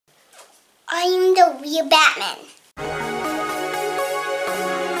the real Batman.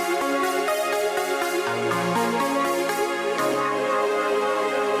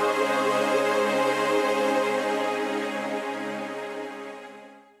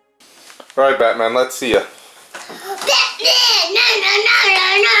 Alright, Batman, let's see ya. Batman!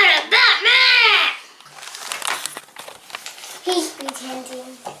 No, Batman! He's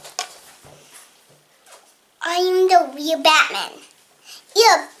pretending. I'm the real Batman.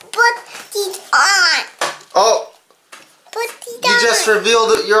 Yeah, put these on. Oh! Put these on. You just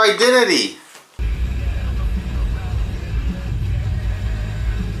revealed your identity.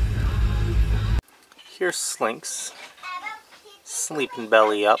 Here's Slinks, sleeping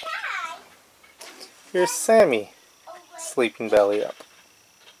belly up. Here's Sammy, sleeping belly up.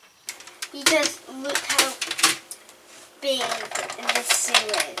 You just look how big the zoo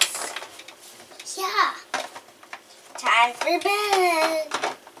is. Yeah. Time for bed.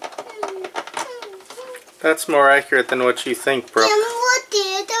 That's more accurate than what you think, Brooke. And what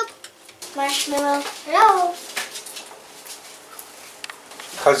did the marshmallow? Hello.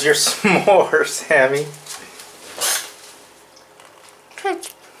 How's your s'more, Sammy?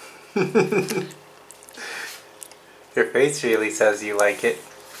 Your face really says you like it.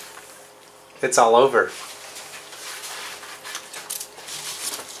 It's all over.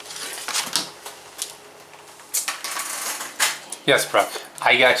 Yes, Brooke.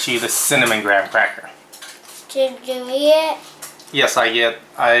 I got you the cinnamon graham cracker. Did you eat it? Yes, I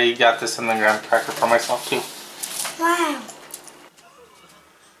got the cinnamon graham cracker for myself too. Wow.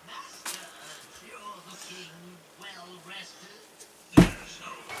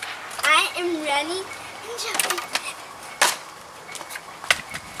 I am ready and jumping.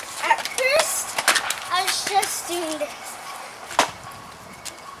 At first, I was just doing this.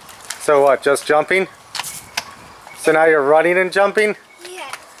 So what, just jumping? So now you're running and jumping?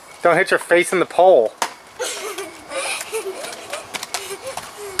 Yeah. Don't hit your face in the pole.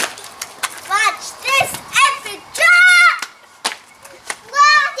 Watch this epic drop!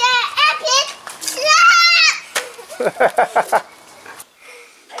 Watch the epic drop!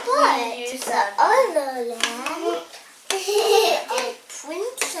 What's the other land? A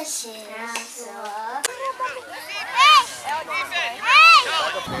princess's castle.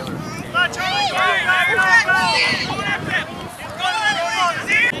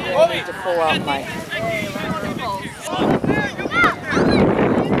 I need to pull out my...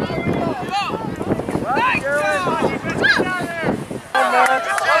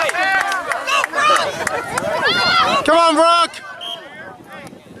 Come on, Brooke!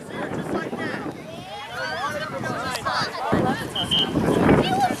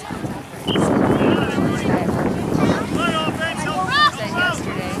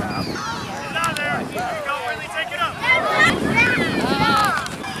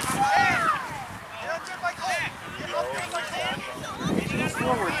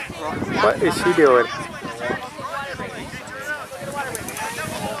 What is she doing?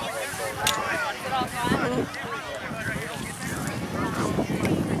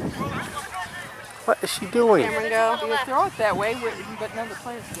 What is she doing? Cameron, go. You throw it that way, but none of the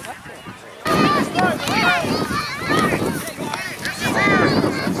players get up there.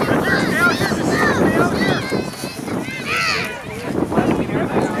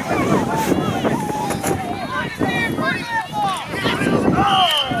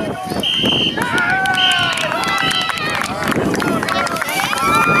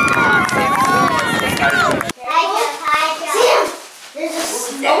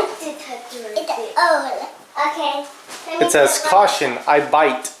 It says, caution, I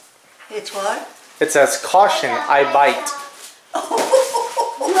bite. It's what? It says, caution, I bite.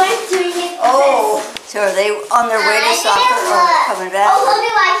 Oh, so are they on their way to soccer or coming back?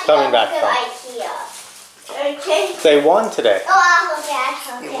 Coming back from. Okay. They won today.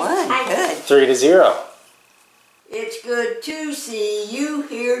 Oh, They won, good. 3-0. It's good to see you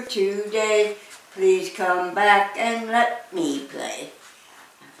here today. Please come back and let me play.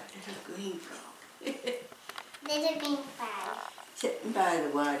 A little green frog. Little green frog. Sitting by the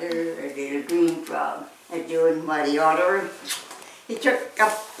water, a little green frog. A doing what he ought to. He took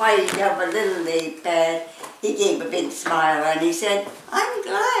a bite of a little leaf pad. He gave a big smile and he said, I'm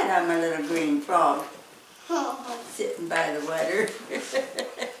glad I'm a little green frog. Sitting by the water.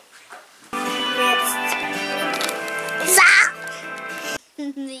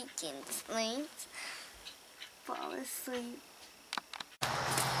 They can sleep. Fall asleep.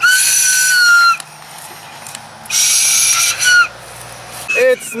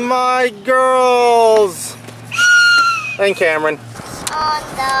 It's my girls! And Cameron. On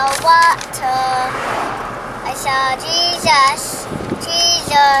the water, I saw Jesus,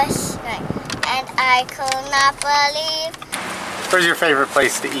 right. And I could not believe. Where's your favorite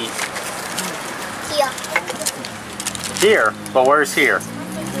place to eat? Here. Here? But where's here?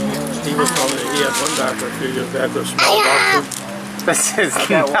 He was telling me he had one doctor a few years back that was smart enough This is to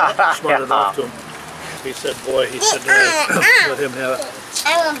smart enough to him. He said, boy, he said, let him have it.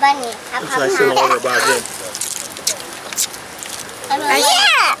 I'm a bunny. It's nice to know about him.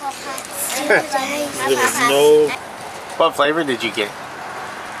 There was no... What flavor did you get?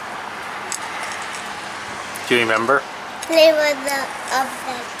 Do you remember? Flavor of the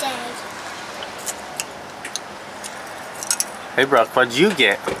day. Hey Brooke, what did you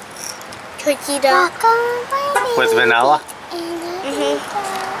get? Cookie dough. With vanilla?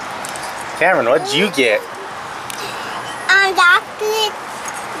 Cameron, what did you get? Chocolate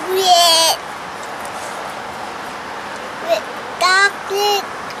with chocolate.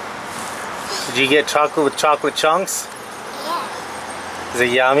 Did you get chocolate with chocolate chunks? Yeah. Is it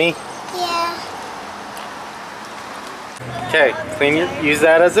yummy? Yeah. Okay, use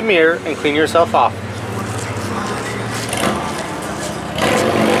that as a mirror and clean yourself off.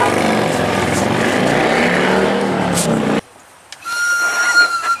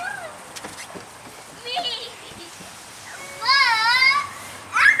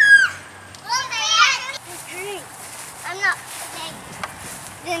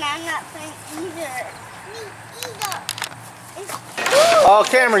 I'm not playing either. Me either. Oh,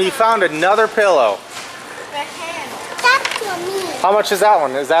 Cameron, you found another pillow. That's for me. How much is that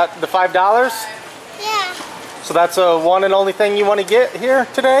one? Is that the $5? Yeah. So that's a one and only thing you want to get here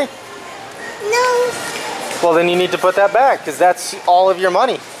today? No. Well, then you need to put that back because that's all of your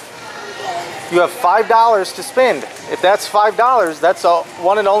money. You have $5 to spend. If that's $5, that's a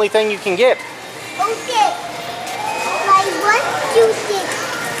one and only thing you can get. Okay. I want you to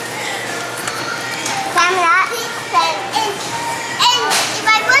camera and if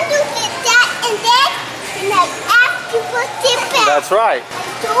I want to get that and that, then I have to put it back. That's right. I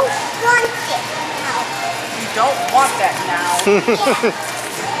don't want it now. You don't want that now.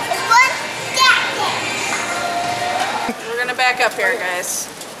 I want that then. We're gonna back up here, guys.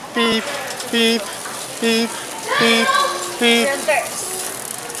 Beep, beep, beep, beep, beep.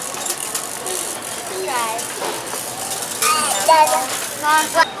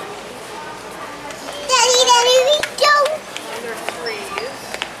 Daddy, we go. Under threes.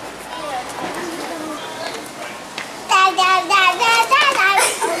 Da.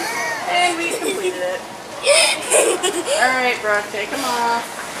 And we completed it. Alright, Brooke, take them off.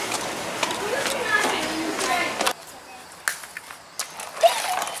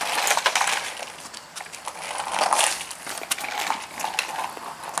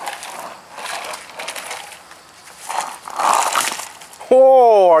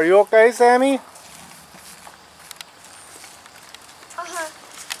 Whoa, are you okay, Sammy?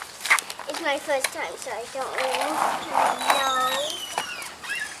 It's my first time, so I don't really know.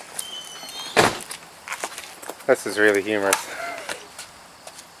 This is really humorous.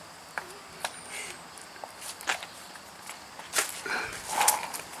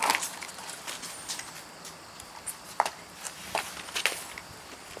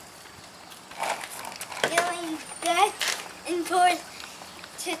 Going back and forth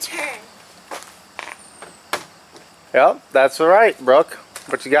to turn. Yep, that's right, Brooke.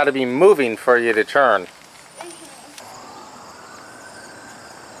 But you got to be moving for you to turn.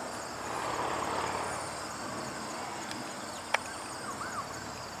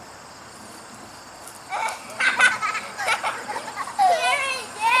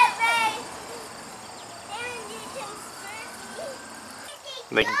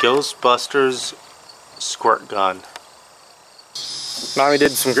 The Ghostbusters squirt gun. Mommy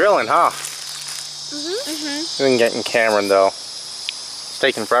did some grilling, huh? Didn't get Cameron though. It's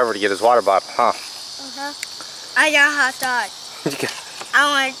taking forever to get his water bottle, huh? I got a hot dog.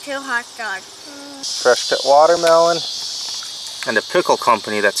 I want 2 hot dogs. Fresh cut watermelon and a pickle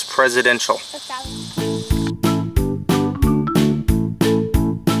company that's presidential. $1,000.